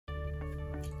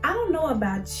I don't know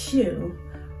about you,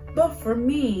 but for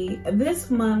me, this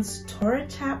month's Torah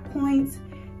Chat Points,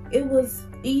 it was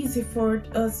easy for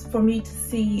me to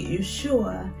see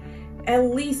Yeshua, at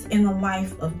least in the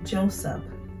life of Joseph.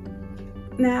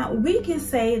 Now, we can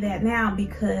say that now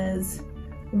because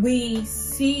we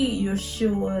see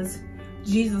Yeshua's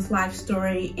Jesus life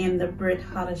story in the Brit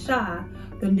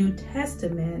Hadashah, the New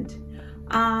Testament.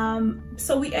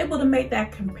 So we're able to make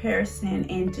that comparison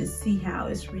and to see how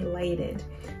it's related.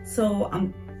 So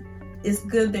it's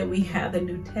good that we have the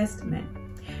New Testament.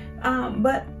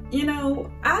 But you know,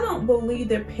 I don't believe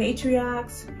the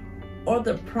patriarchs or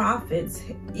the prophets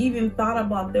even thought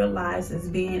about their lives as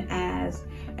being as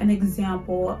an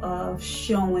example of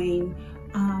showing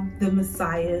the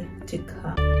Messiah to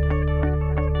come.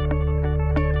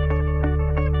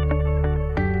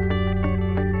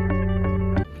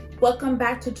 Welcome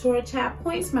back to Torah Chat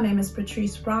Points. My name is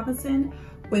Patrice Robinson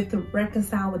with the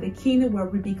Reconcile with the Kingdom, where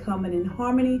we become in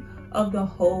harmony of the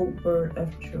whole word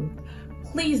of truth.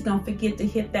 Please don't forget to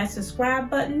hit that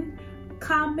subscribe button,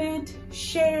 comment,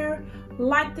 share,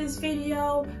 like this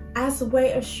video as a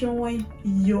way of showing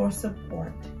your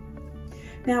support.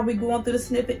 Now we're going through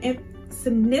the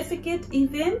significant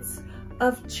events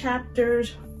of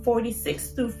chapters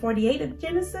 46 through 48 of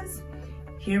Genesis.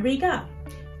 Here we go.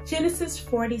 Genesis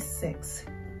 46.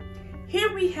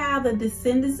 Here we have the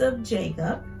descendants of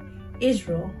Jacob,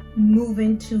 Israel,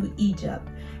 moving to Egypt.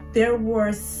 There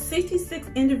were 66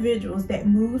 individuals that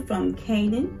moved from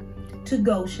Canaan to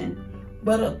Goshen,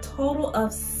 but a total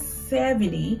of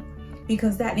 70,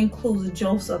 because that includes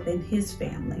Joseph and his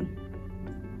family.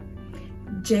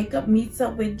 Jacob meets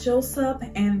up with Joseph,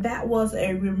 and that was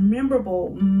a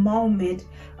memorable moment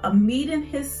of meeting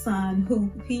his son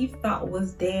who he thought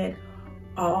was dead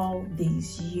all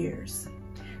these years.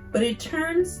 But it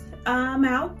turns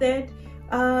out that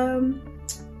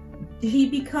he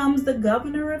becomes the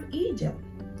governor of Egypt.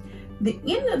 The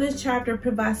end of this chapter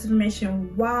provides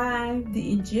information why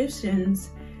the Egyptians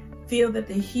feel that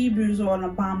the Hebrews are an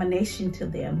abomination to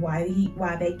them,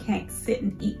 why they can't sit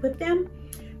and eat with them,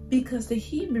 because the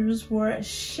Hebrews were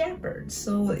shepherds.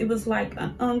 So it was like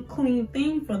an unclean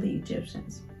thing for the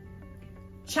Egyptians.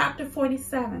 Chapter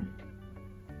 47.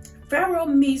 Pharaoh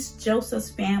meets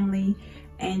Joseph's family,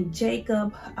 and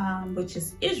Jacob, which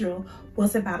is Israel,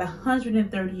 was about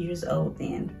 130 years old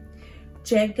then.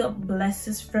 Jacob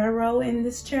blesses Pharaoh in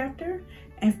this chapter,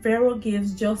 and Pharaoh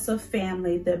gives Joseph's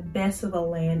family the best of the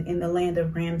land in the land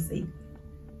of Ramsey.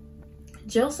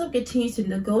 Joseph continues to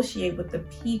negotiate with the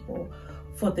people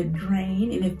for the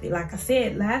grain, and if, like I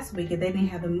said last week, if they didn't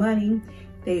have the money,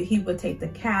 he would take the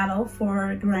cattle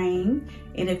for grain,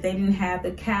 and if they didn't have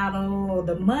the cattle or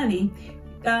the money,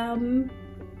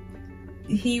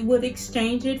 he would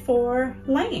exchange it for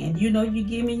land. You know, you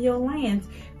give me your land,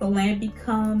 the land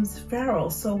becomes Pharaoh.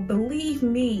 So believe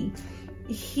me,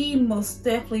 he most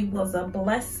definitely was a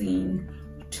blessing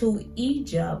to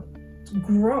Egypt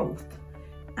growth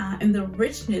and the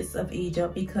richness of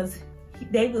Egypt, because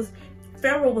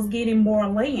Pharaoh was getting more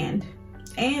land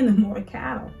and more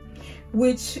cattle,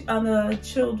 which the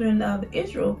children of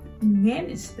Israel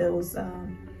managed those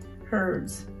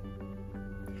herds.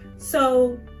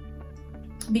 So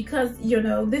because, you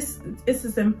know, this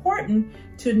is important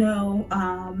to know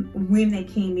when they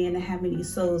came in and how many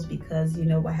souls, because you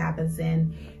know what happens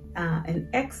in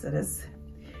Exodus.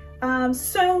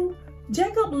 So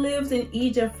Jacob lived in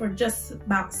Egypt for just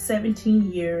about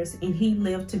 17 years, and he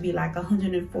lived to be like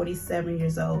 147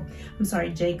 years old. I'm sorry,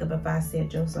 Jacob, if I said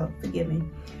Joseph, forgive me.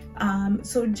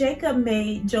 So Jacob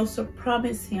made Joseph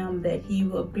promise him that he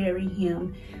will bury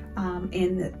him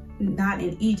not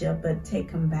in Egypt, but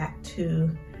take him back to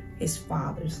his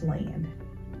father's land.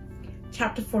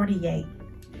 Chapter 48.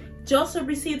 Joseph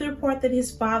received the report that his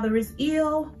father is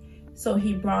ill, so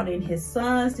he brought in his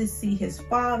sons to see his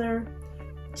father.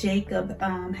 Jacob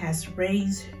has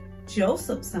raised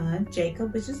Joseph's son,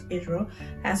 Jacob, which is Israel,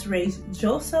 has raised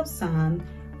Joseph's son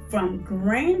from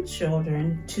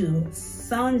grandchildren to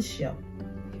sonship.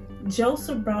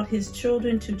 Joseph brought his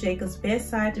children to Jacob's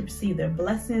bedside to receive their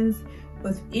blessings,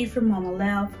 with Ephraim on the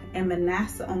left and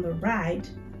Manasseh on the right.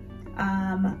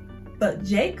 But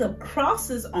Jacob crossed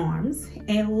his arms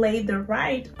and laid the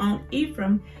right on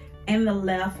Ephraim and the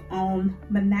left on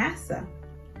Manasseh.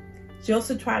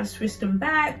 Joseph tried to switch them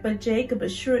back, but Jacob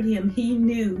assured him he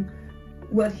knew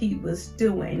what he was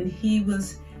doing. He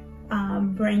was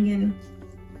bringing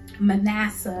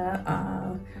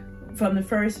Manasseh from the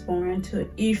firstborn to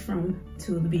Ephraim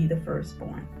to be the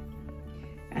firstborn.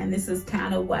 And this is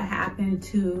kind of what happened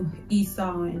to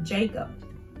Esau and Jacob.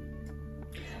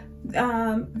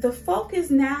 The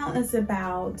focus now is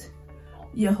about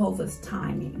Yehovah's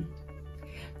timing.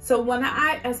 So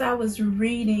as I was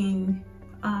reading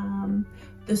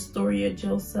the story of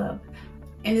Joseph,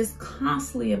 and it's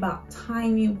constantly about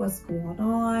timing, what's going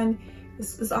on.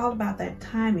 It's all about that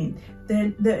timing.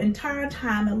 The entire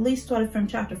time, at least started from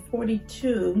chapter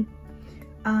 42,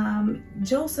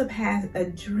 Joseph has a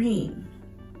dream.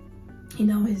 You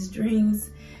know, his dreams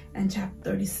in chapter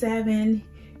 37,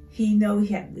 he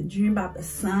had the dream about the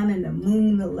sun and the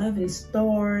moon, the 11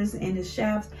 stars, and the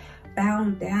shafts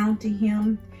bound down to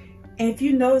him. And if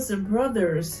you notice, the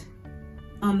brothers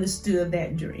understood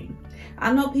that dream.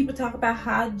 I know people talk about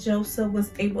how Joseph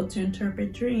was able to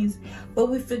interpret dreams, but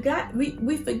we forget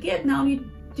not only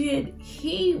did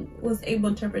he was able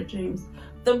to interpret dreams,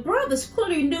 the brothers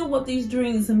clearly knew what these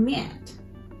dreams meant.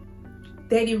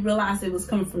 They didn't realize it was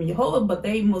coming from Yehovah, but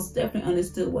they most definitely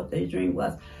understood what their dream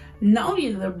was. Not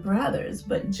only the brothers,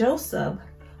 but Jacob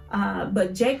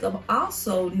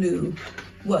also knew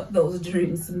what those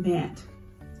dreams meant.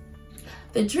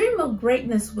 The dream of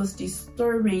greatness was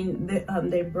disturbing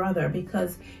their brother,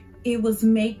 because it was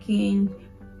making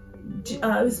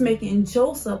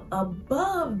Joseph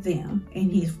above them,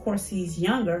 and he's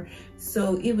younger,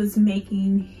 so it was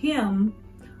making him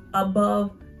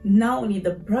above not only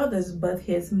the brothers but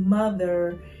his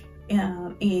mother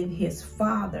and his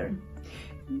father.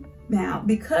 Now,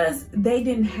 because they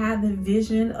didn't have the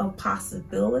vision of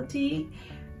possibility,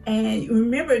 and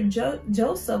remember,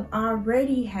 Joseph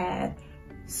already had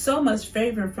so much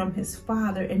favor from his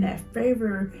father, and that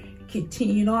favor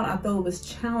continued on. Although it was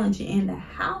challenging in the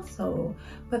household,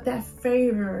 but that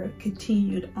favor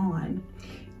continued on.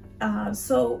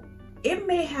 So it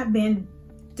may have been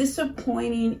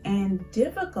disappointing and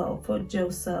difficult for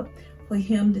Joseph, for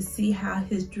him to see how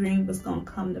his dream was going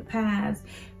to come to pass,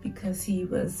 because he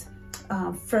was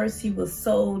first he was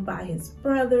sold by his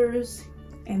brothers,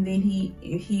 and then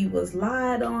he was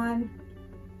lied on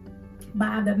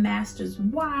by the master's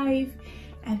wife,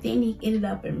 and then he ended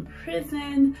up in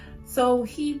prison. So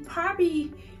he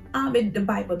probably, the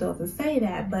Bible doesn't say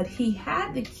that, but he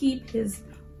had to keep his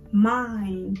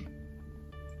mind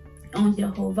on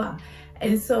Yehovah.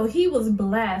 And so he was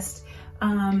blessed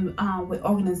with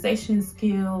organization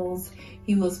skills.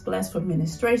 He was blessed with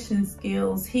administration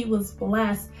skills. He was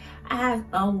blessed as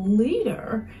a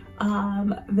leader.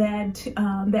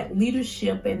 That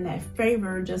leadership and that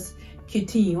favor just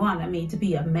continue on. I mean, to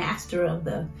be a master of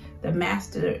the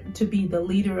master, to be the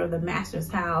leader of the master's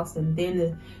house, and then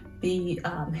to be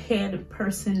head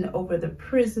person over the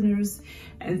prisoners,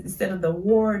 and instead of the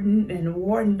warden, and the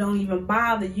warden don't even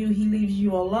bother you, he leaves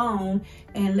you alone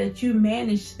and let you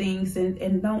manage things,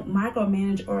 and don't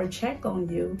micromanage or check on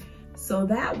you. So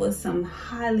that was some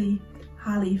highly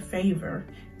favor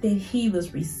that he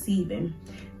was receiving.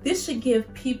 This should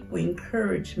give people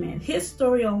encouragement. His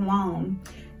story alone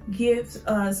gives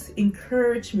us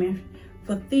encouragement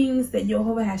for things that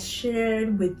Yehovah has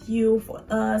shared with you, for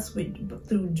us,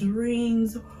 through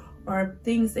dreams, or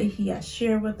things that he has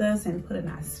shared with us and put in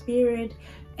our spirit,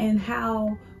 and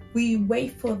how we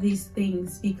wait for these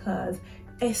things, because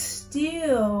it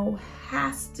still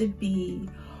has to be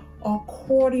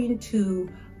according to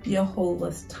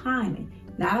Yehovah's timing.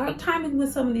 Not our timing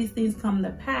when some of these things come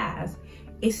to pass.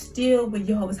 It's still with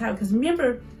Yehovah's timing. Because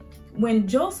remember, when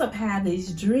Joseph had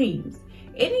these dreams,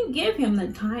 it didn't give him the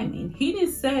timing. He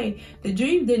didn't say, the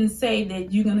dream didn't say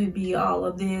that you're going to be all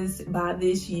of this by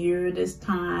this year, this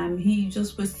time. He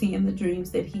just was seeing the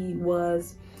dreams that he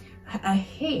was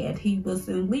ahead. He was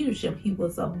in leadership. He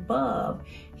was above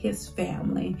his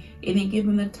family. It didn't give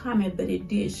him the timing, but it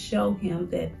did show him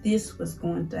that this was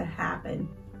going to happen.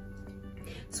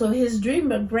 So his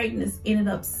dream of greatness ended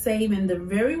up saving the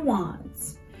very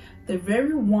ones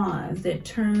that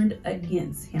turned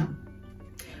against him.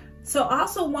 So I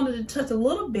also wanted to touch a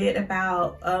little bit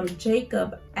about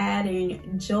Jacob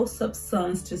adding Joseph's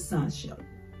sons to sonship.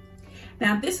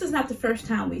 Now, this is not the first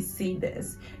time we see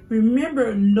this.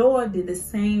 Remember, Noah did the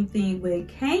same thing with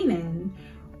Canaan,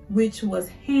 which was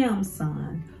Ham's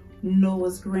son,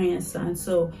 Noah's grandson.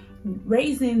 So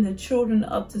raising the children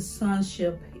up to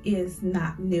sonship is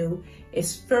not new.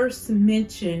 It's first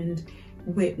mentioned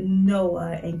with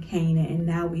Noah and Canaan, and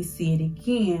now we see it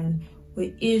again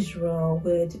with Israel,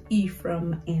 with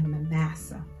Ephraim and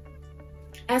Manasseh.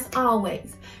 As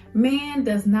always, man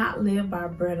does not live by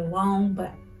bread alone,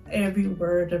 but every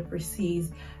word that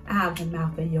proceeds out of the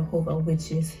mouth of Yehovah,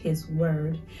 which is his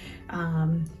word.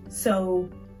 So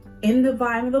in the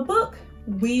volume of the book,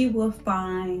 we will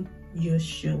find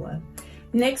Yeshua.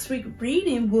 Next week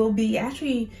reading will be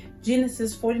actually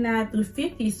Genesis 49 through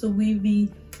 50. So we'll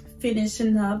be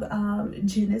finishing up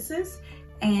Genesis,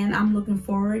 And I'm looking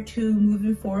forward to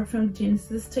moving forward from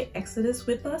Genesis to Exodus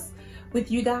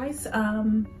with you guys.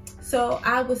 So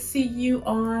I will see you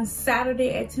on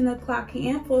Saturday at 10 o'clock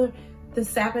p.m. for the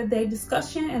Sabbath day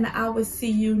discussion. And I will see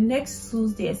you next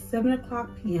Tuesday at 7 o'clock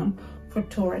p.m. for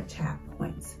Torah Chat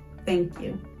Points. Thank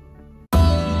you.